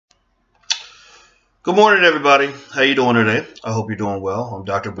Good morning, everybody. How you doing today? I hope you're doing well. I'm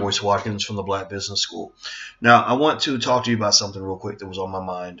Dr. Boyce Watkins from the Black Business School. Now, I want to talk to you about something real quick that was on my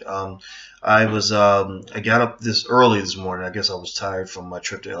mind. I got up this early this morning. I guess I was tired from my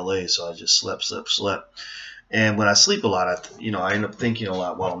trip to LA, so I just slept. And when I sleep a lot, I end up thinking a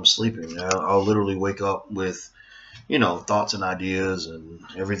lot while I'm sleeping. I'll literally wake up with, thoughts and ideas and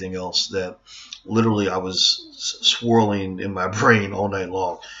everything else that literally I was swirling in my brain all night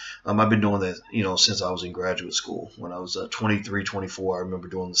long. I've been doing that, since I was in graduate school. When I was 23, 24, I remember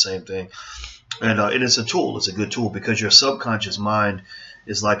doing the same thing. And it's a tool. It's a good tool because your subconscious mind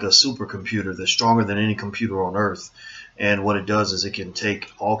is like a supercomputer that's stronger than any computer on earth. And what it does is it can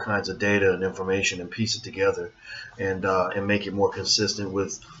take all kinds of data and information and piece it together and make it more consistent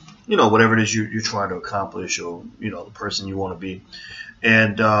with, whatever it is you're trying to accomplish or, the person you want to be.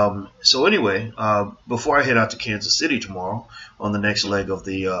 And so anyway, before I head out to Kansas City tomorrow on the next leg of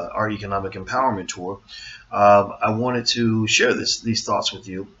the our economic empowerment tour, I wanted to share these thoughts with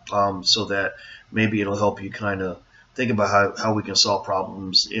you so that maybe it'll help you kind of think about how we can solve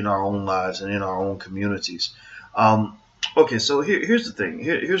problems in our own lives and in our own communities. Okay, so here's the thing.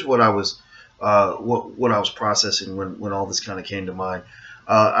 Here's what I was what I was processing when all this kind of came to mind.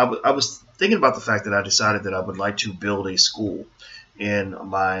 I was thinking about the fact that I decided that I would like to build a school in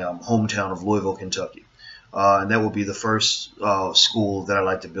my hometown of Louisville, Kentucky. And that would be the first school that I'd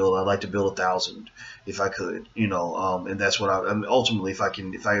like to build. I'd like to build 1,000 if I could, and that's what ultimately, if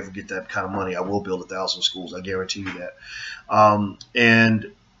I ever get that kind of money, I will build 1,000 schools. I guarantee you that.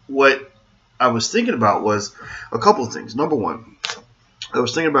 And what I was thinking about was a couple of things. Number one, I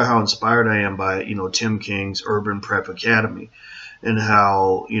was thinking about how inspired I am by, Tim King's Urban Prep Academy and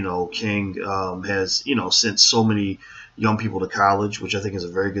how, King has, sent so many young people to college, which I think is a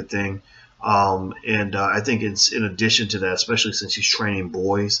very good thing. I think it's in addition to that, especially since he's training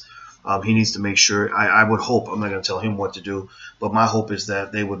boys, he needs to make sure, I would hope, I'm not going to tell him what to do, but my hope is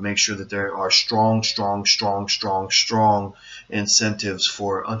that they would make sure that there are strong incentives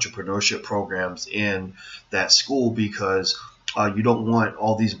for entrepreneurship programs in that school because you don't want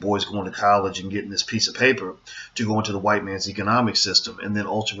all these boys going to college and getting this piece of paper to go into the white man's economic system and then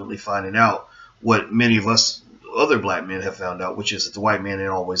ultimately finding out what many of us other black men have found out, which is that the white man ain't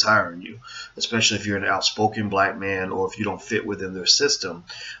always hiring you, especially if you're an outspoken black man or if you don't fit within their system.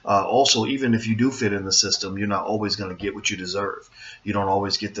 Also, even if you do fit in the system, you're not always going to get what you deserve. You don't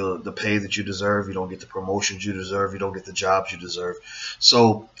always get the pay that you deserve. You don't get the promotions you deserve. You don't get the jobs you deserve.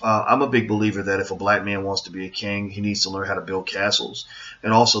 So I'm a big believer that if a black man wants to be a king, he needs to learn how to build castles.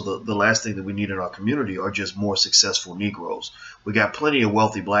 And also the last thing that we need in our community are just more successful Negroes. We got plenty of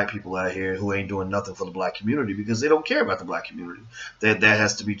wealthy black people out here who ain't doing nothing for the black community because they don't care about the black community. That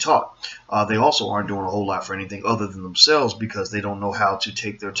has to be taught. They also aren't doing a whole lot for anything other than themselves because they don't know how to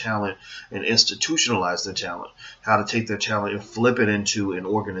take their talent and institutionalize their talent, how to take their talent and flip it into an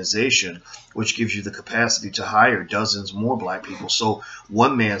organization which gives you the capacity to hire dozens more black people. So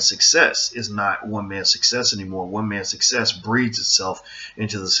one man's success is not one man's success anymore. One man's success breeds itself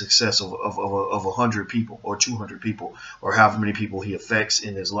into the success of 100 people or 200 people or however many people he affects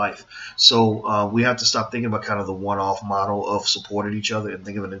in his life. So we have to stop thinking about kind of the one-off model of supporting each other and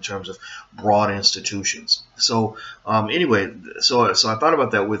think of it in terms of broad institutions. So anyway, so I thought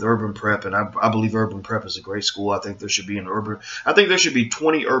about that with Urban Prep, and I believe Urban Prep is a great school. I think there should be I think there should be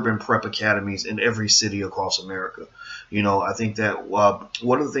 20 Urban Prep academies in every city across America. I think that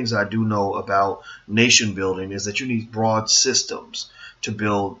one of the things I do know about nation building is that you need broad systems to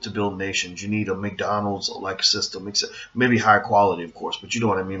build nations. You need a McDonald's like system, except maybe high quality, of course, but you know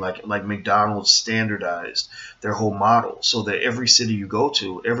what I mean. Like McDonald's standardized their whole model so that every city you go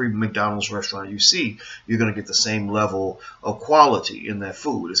to, every McDonald's restaurant you see, you're going to get the same level of quality in that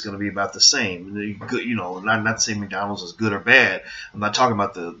food. It's going to be about the same. Not to say McDonald's is good or bad. I'm not talking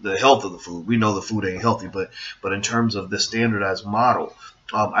about the health of the food. We know the food ain't healthy, but in terms of the standardized model,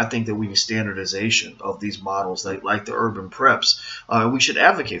 I think that we need standardization of these models like the urban preps. We should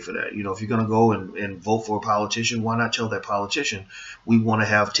advocate for that. If you're going to go and vote for a politician, why not tell that politician we want to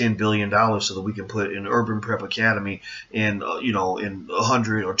have $10 billion so that we can put an urban prep academy in, in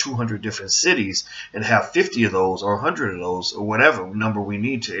 100 or 200 different cities and have 50 of those or 100 of those or whatever number we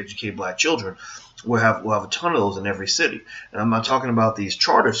need to educate black children. We'll have a ton of those in every city. And I'm not talking about these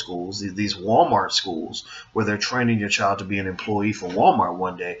charter schools, these Walmart schools, where they're training your child to be an employee for Walmart.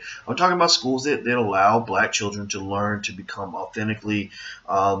 one day. I'm talking about schools that allow black children to learn to become authentically,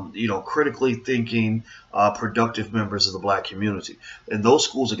 critically thinking, productive members of the black community. And those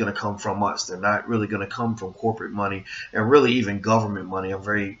schools are going to come from us. They're not really going to come from corporate money and really even government money. I'm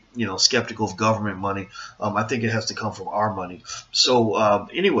very, skeptical of government money. I think it has to come from our money. So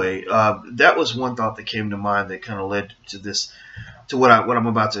anyway, that was one thought that came to mind that kind of led to this, to what I'm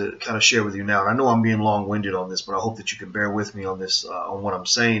about to kind of share with you now. And I know I'm being long-winded on this, but I hope that you can bear with me on this, on what I'm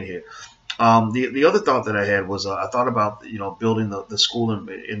saying here. The other thought that I had was I thought about building the school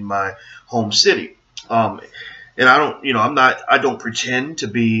in my home city. And I don't pretend to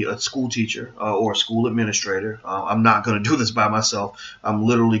be a school teacher or a school administrator. I'm not going to do this by myself. I'm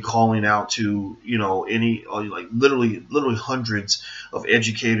literally calling out to, literally hundreds of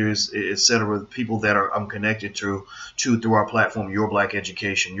educators, etc., people that I'm connected to through our platform, Your Black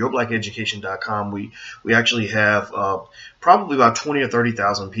Education, yourbblackeducation.com. We actually have probably about 20 or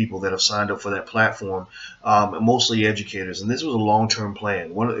 30,000 people that have signed up for that platform, mostly educators. And this was a long-term plan.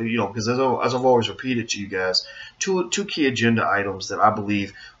 Because as I've always repeated to you guys, two key agenda items that I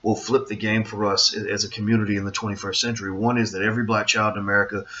believe will flip the game for us as a community in the 21st century. One is that every black child in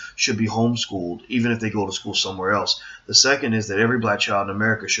America should be homeschooled, even if they go to school somewhere else. The second is that every black child in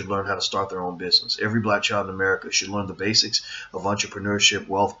America should learn how to start their own business. Every black child in America should learn the basics of entrepreneurship,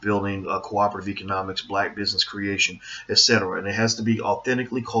 wealth building, cooperative economics, black business creation, etc. And it has to be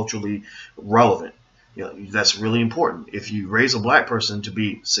authentically, culturally relevant. That's really important. If you raise a black person to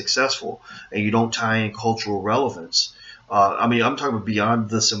be successful and you don't tie in cultural relevance, I'm talking about beyond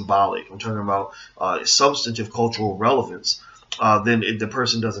the symbolic. I'm talking about substantive cultural relevance. Then the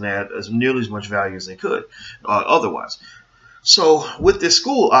person doesn't add as nearly as much value as they could otherwise. So with this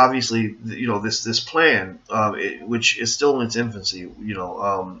school, obviously, this plan, which is still in its infancy,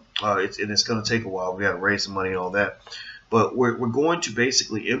 and it's going to take a while. We got to raise the money and all that. But we're going to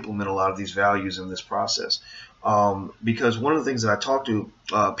basically implement a lot of these values in this process, because one of the things that I talk to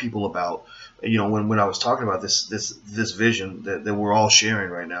people about, when I was talking about this vision that we're all sharing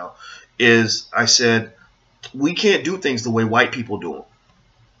right now, is I said we can't do things the way white people do them.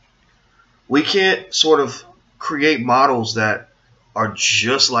 We can't sort of create models that are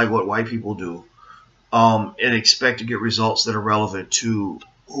just like what white people do, and expect to get results that are relevant to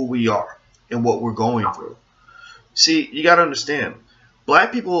who we are and what we're going through. See, you got to understand,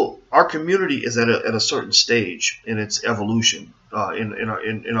 black people, our community is at a certain stage in its evolution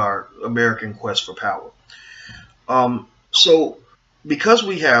in our American quest for power. So because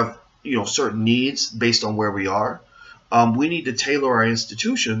we have certain needs based on where we are, we need to tailor our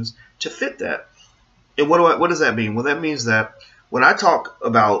institutions to fit that. And what does that mean? Well, that means that when I talk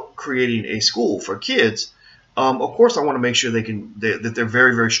about creating a school for kids, of course I want to make sure that they're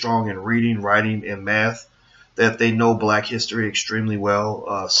very, very strong in reading, writing, and math, that they know black history extremely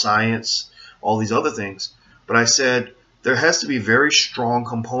well, science, all these other things. But I said there has to be a very strong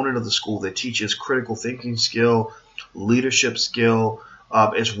component of the school that teaches critical thinking skill, leadership skill,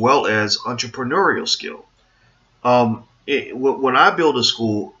 as well as entrepreneurial skill. When I build a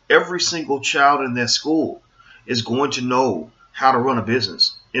school, every single child in that school is going to know how to run a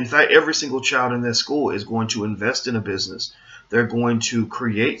business. In fact, every single child in that school is going to invest in a business. They're going to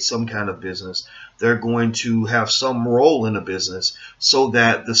create some kind of business. They're going to have some role in a business so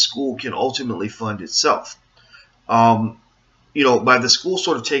that the school can ultimately fund itself. By the school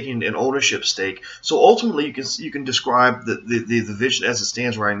sort of taking an ownership stake. So ultimately, you can describe the vision as it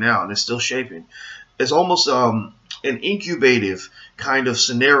stands right now, and it's still shaping. It's almost an incubative kind of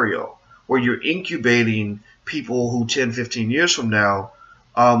scenario where you're incubating people who 10, 15 years from now,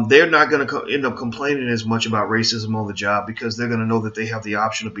 they're not going to end up complaining as much about racism on the job, because they're going to know that they have the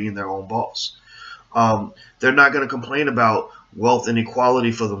option of being their own boss. They're not going to complain about wealth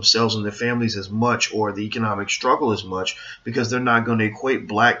inequality for themselves and their families as much, or the economic struggle as much, because they're not going to equate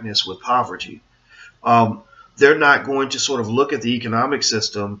blackness with poverty. They're not going to sort of look at the economic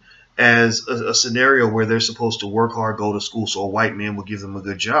system as a scenario where they're supposed to work hard, go to school, so a white man will give them a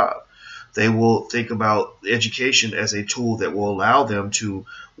good job. They will think about education as a tool that will allow them to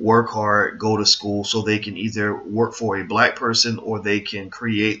work hard, go to school, so they can either work for a black person or they can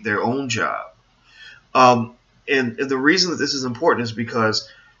create their own job. And the reason that this is important is because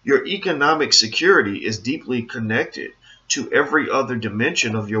your economic security is deeply connected to every other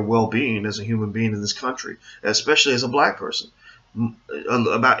dimension of your well-being as a human being in this country, especially as a black person.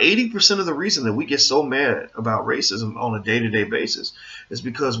 About 80% of the reason that we get so mad about racism on a day-to-day basis is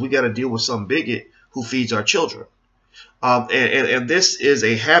because we got to deal with some bigot who feeds our children. And this is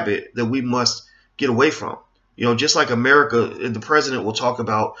a habit that we must get away from. Just like America, the president will talk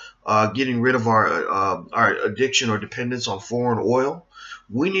about getting rid of our addiction or dependence on foreign oil.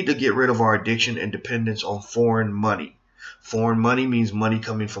 We need to get rid of our addiction and dependence on foreign money. Foreign money means money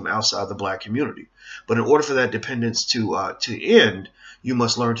coming from outside the black community. But in order for that dependence to end, you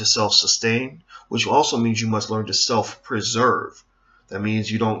must learn to self-sustain, which also means you must learn to self-preserve. That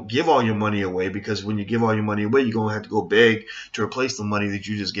means you don't give all your money away, because when you give all your money away, you're going to have to go beg to replace the money that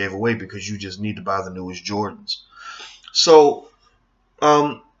you just gave away because you just need to buy the newest Jordans. So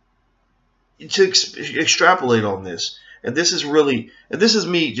to extrapolate on this, and this is me,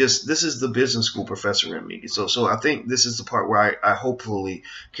 this is the business school professor in me. So I think this is the part where I hopefully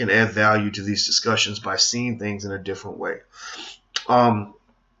can add value to these discussions by seeing things in a different way.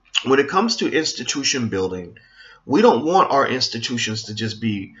 When it comes to institution building, we don't want our institutions to just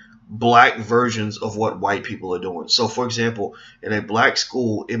be black versions of what white people are doing. So, for example, in a black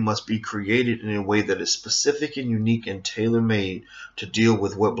school, it must be created in a way that is specific and unique and tailor-made to deal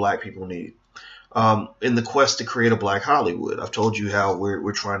with what black people need. In the quest to create a black Hollywood, I've told you how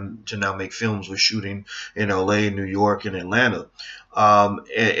we're trying to now make films. We're shooting in LA, New York, and Atlanta.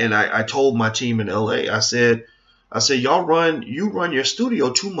 And I told my team in LA, I said, you run your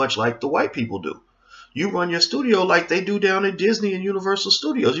studio too much like the white people do. You run your studio like they do down at Disney and Universal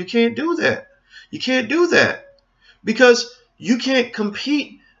Studios. You can't do that. You can't do that because you can't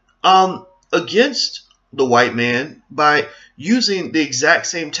compete against the white man by using the exact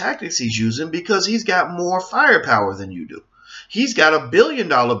same tactics he's using, because he's got more firepower than you do. He's got $1 billion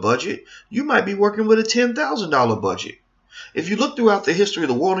budget. You might be working with a $10,000 budget. If you look throughout the history of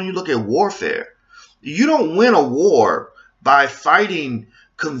the world and you look at warfare, you don't win a war by fighting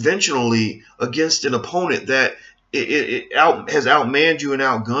conventionally against an opponent that has outmanned you and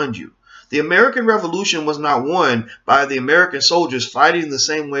outgunned you. The American Revolution was not won by the American soldiers fighting the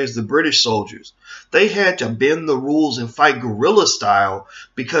same way as the British soldiers. They had to bend the rules and fight guerrilla style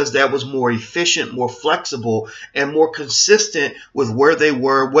because that was more efficient, more flexible, and more consistent with where they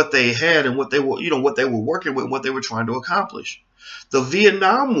were, what they had, and what they were, what they were working with, what they were trying to accomplish. The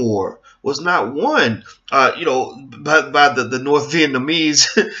Vietnam War was not won, by the North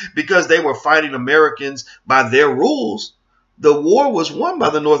Vietnamese because they were fighting Americans by their rules. The war was won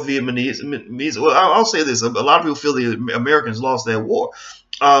by the North Vietnamese. Well, I'll say this. A lot of people feel the Americans lost that war.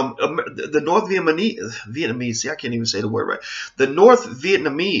 The North Vietnamese, see, I can't even say the word right. The North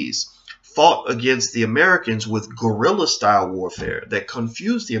Vietnamese fought against the Americans with guerrilla-style warfare that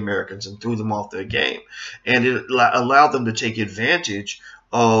confused the Americans and threw them off their game. And it allowed them to take advantage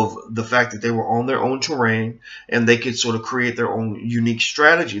of the fact that they were on their own terrain and they could sort of create their own unique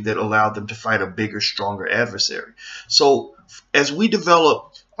strategy that allowed them to fight a bigger, stronger adversary. So as we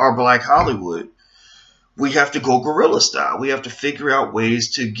develop our Black Hollywood, we have to go guerrilla style. We have to figure out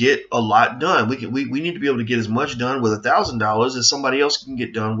ways to get a lot done. We need to be able to get as much done with $1,000 as somebody else can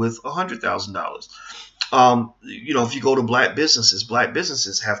get done with $100,000. If you go to black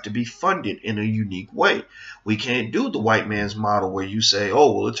businesses have to be funded in a unique way. We can't do the white man's model where you say,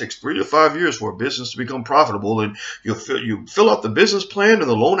 oh, well, it takes 3 to 5 years for a business to become profitable, and you fill out the business plan and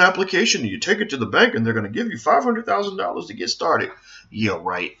the loan application, and you take it to the bank, and they're going to give you $500,000 to get started. Yeah,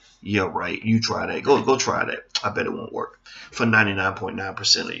 right. Yeah, right. You try that. Go try that. I bet it won't work for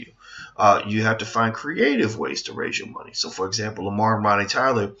 99.9% of you. You have to find creative ways to raise your money. So, for example, Lamar and Ronnie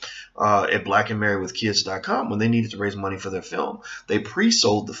Tyler at blackandmarriedwithkids.com, when they needed to raise money for their film, they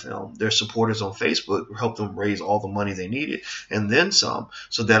pre-sold the film. Their supporters on Facebook helped them raise all the money they needed and then some.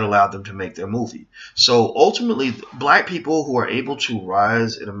 So that allowed them to make their movie. So ultimately, black people who are able to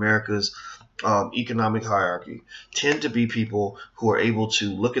rise in America's economic hierarchy tend to be people who are able to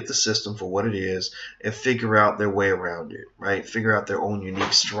look at the system for what it is and figure out their way around it, right? Figure out their own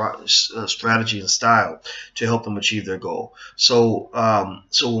unique strategy and style to help them achieve their goal. So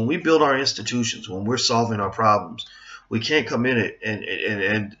when we build our institutions, when we're solving our problems, we can't come in it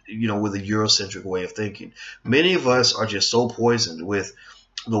and with a Eurocentric way of thinking. Many of us are just so poisoned with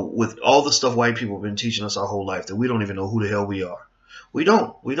all the stuff white people have been teaching us our whole life that we don't even know who the hell we are. We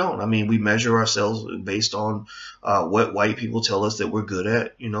don't. I mean, we measure ourselves based on what white people tell us that we're good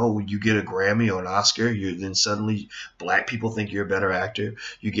at. When you get a Grammy or an Oscar, then suddenly black people think you're a better actor.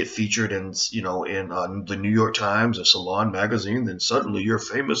 You get featured in the New York Times or Salon magazine, then suddenly you're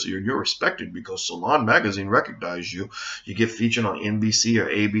famous or you're respected because Salon magazine recognized you. You get featured on NBC or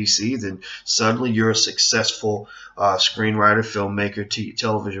ABC, then suddenly you're a successful screenwriter, filmmaker,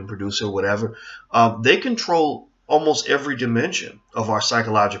 television producer, whatever. They control almost every dimension of our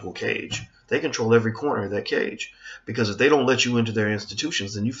psychological cage. They control every corner of that cage, because if they don't let you into their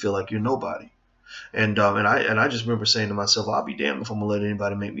institutions, then you feel like you're nobody. And I just remember saying to myself, I'll be damned if I'm gonna let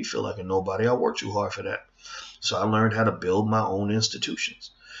anybody make me feel like a nobody. I work too hard for that. So I learned how to build my own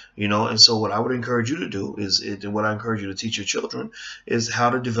institutions. You know, and so what I would encourage you to do is, what I encourage you to teach your children is how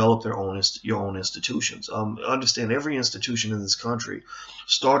to develop your own institutions. Understand every institution in this country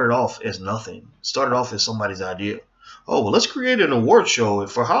started off as nothing, started off as somebody's idea. Oh, well, let's create an award show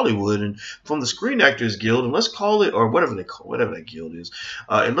for Hollywood and from the Screen Actors Guild, and let's call it, or whatever whatever that guild is,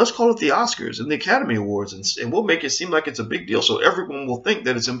 and let's call it the Oscars and the Academy Awards, and we'll make it seem like it's a big deal, so everyone will think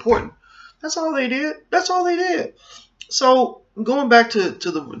that it's important. That's all they did. That's all they did. So going back to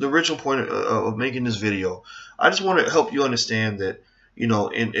the original point of making this video, I just want to help you understand that, you know,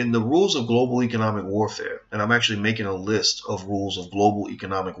 in the rules of global economic warfare, and I'm actually making a list of rules of global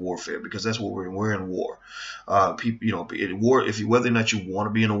economic warfare because that's what we're in war. People, you know, war. Whether or not you want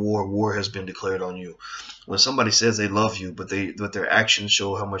to be in a war has been declared on you. When somebody says they love you, but their actions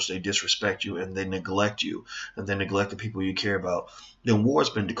show how much they disrespect you and they neglect you and they neglect the people you care about, then war has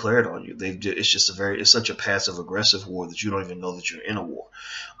been declared on you. It's such a passive aggressive war that you don't even know that you're in a war.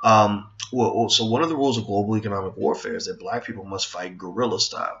 So one of the rules of global economic warfare is that black people must fight guerrilla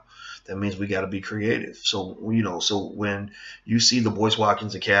style. That means we got to be creative. So, you know, so when you see the Boyce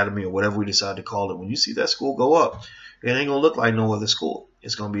Watkins Academy or whatever we decide to call it, when you see that school go up, it ain't gonna look like no other school.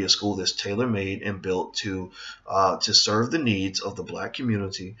 It's going to be a school that's tailor-made and built to serve the needs of the black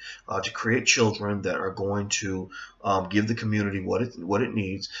community, to create children that are going to give the community what it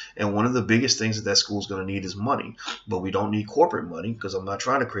needs. And one of the biggest things that school is going to need is money. But we don't need corporate money because I'm not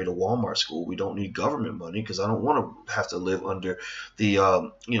trying to create a Walmart school. We don't need government money because I don't want to have to live under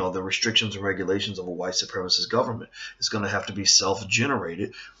the the restrictions and regulations of a white supremacist government. It's going to have to be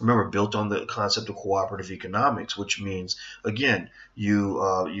self-generated. Remember, built on the concept of cooperative economics, which means, again, you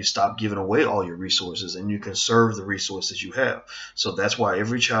stop giving away all your resources and you conserve the resources you have. So that's why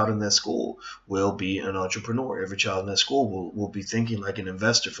every child in that school will be an entrepreneur. Every child in that school will be thinking like an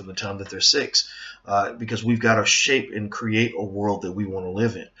investor from the time that they're 6, because we've got to shape and create a world that we want to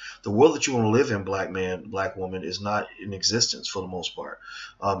live in. The world that you want to live in, black man, black woman, is not in existence for the most part.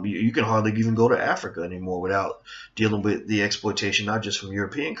 You can hardly even go to Africa anymore without dealing with the exploitation, not just from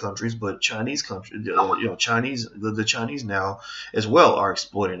European countries, but Chinese countries. The Chinese now as well are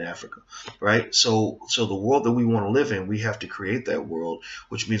exploiting Africa, right? So the world that we want to live in, we have to create that world,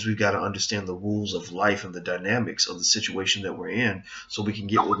 which means we've got to understand the rules of life and the dynamics of the situation that we're in, so we can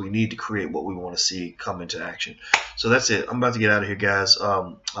get what we need to create what we want to see come into action. So that's it. I'm about to get out of here, guys.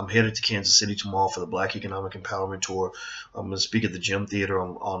 I'm headed to Kansas City tomorrow for the Black Economic Empowerment Tour. I'm going to speak at the Gym Theater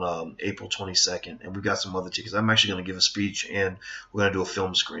on April 22nd, and we've got some other tickets. I'm actually going to give a speech, and we're going to do a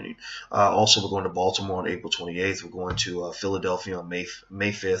film screening. Also, we're going to Baltimore on April 28th. We're going to Philadelphia on May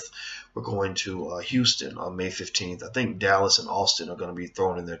 5th. We're going to Houston on May 15th. I think Dallas and Austin are going to be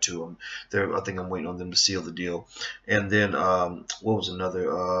thrown in there too. I think I'm waiting on them to seal the deal. And then what was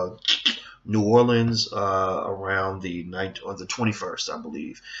another? New Orleans around the 21st, I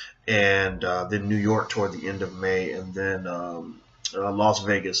believe, and then New York toward the end of May, and then Las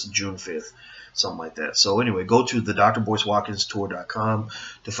Vegas June 5th. Something like that. So anyway, go to the DrBoyceWatkinsTour.com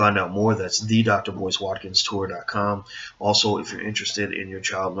to find out more. That's the DrBoyceWatkinsTour.com. Also, if you're interested in your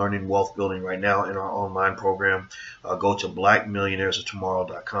child learning wealth building right now in our online program, go to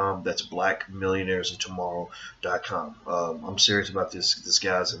BlackMillionairesOfTomorrow.com. That's BlackMillionairesOfTomorrow.com. I'm serious about this,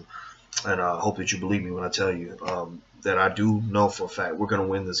 guys, and I hope that you believe me when I tell you that I do know for a fact we're going to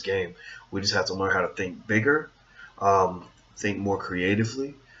win this game. We just have to learn how to think bigger, think more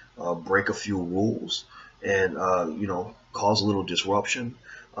creatively, break a few rules, and cause a little disruption.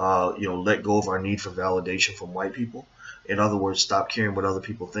 Let go of our need for validation from white people. In other words, stop caring what other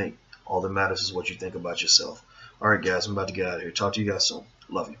people think. All that matters is what you think about yourself. All right, guys, I'm about to get out of here. Talk to you guys soon.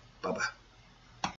 Love you. Bye-bye.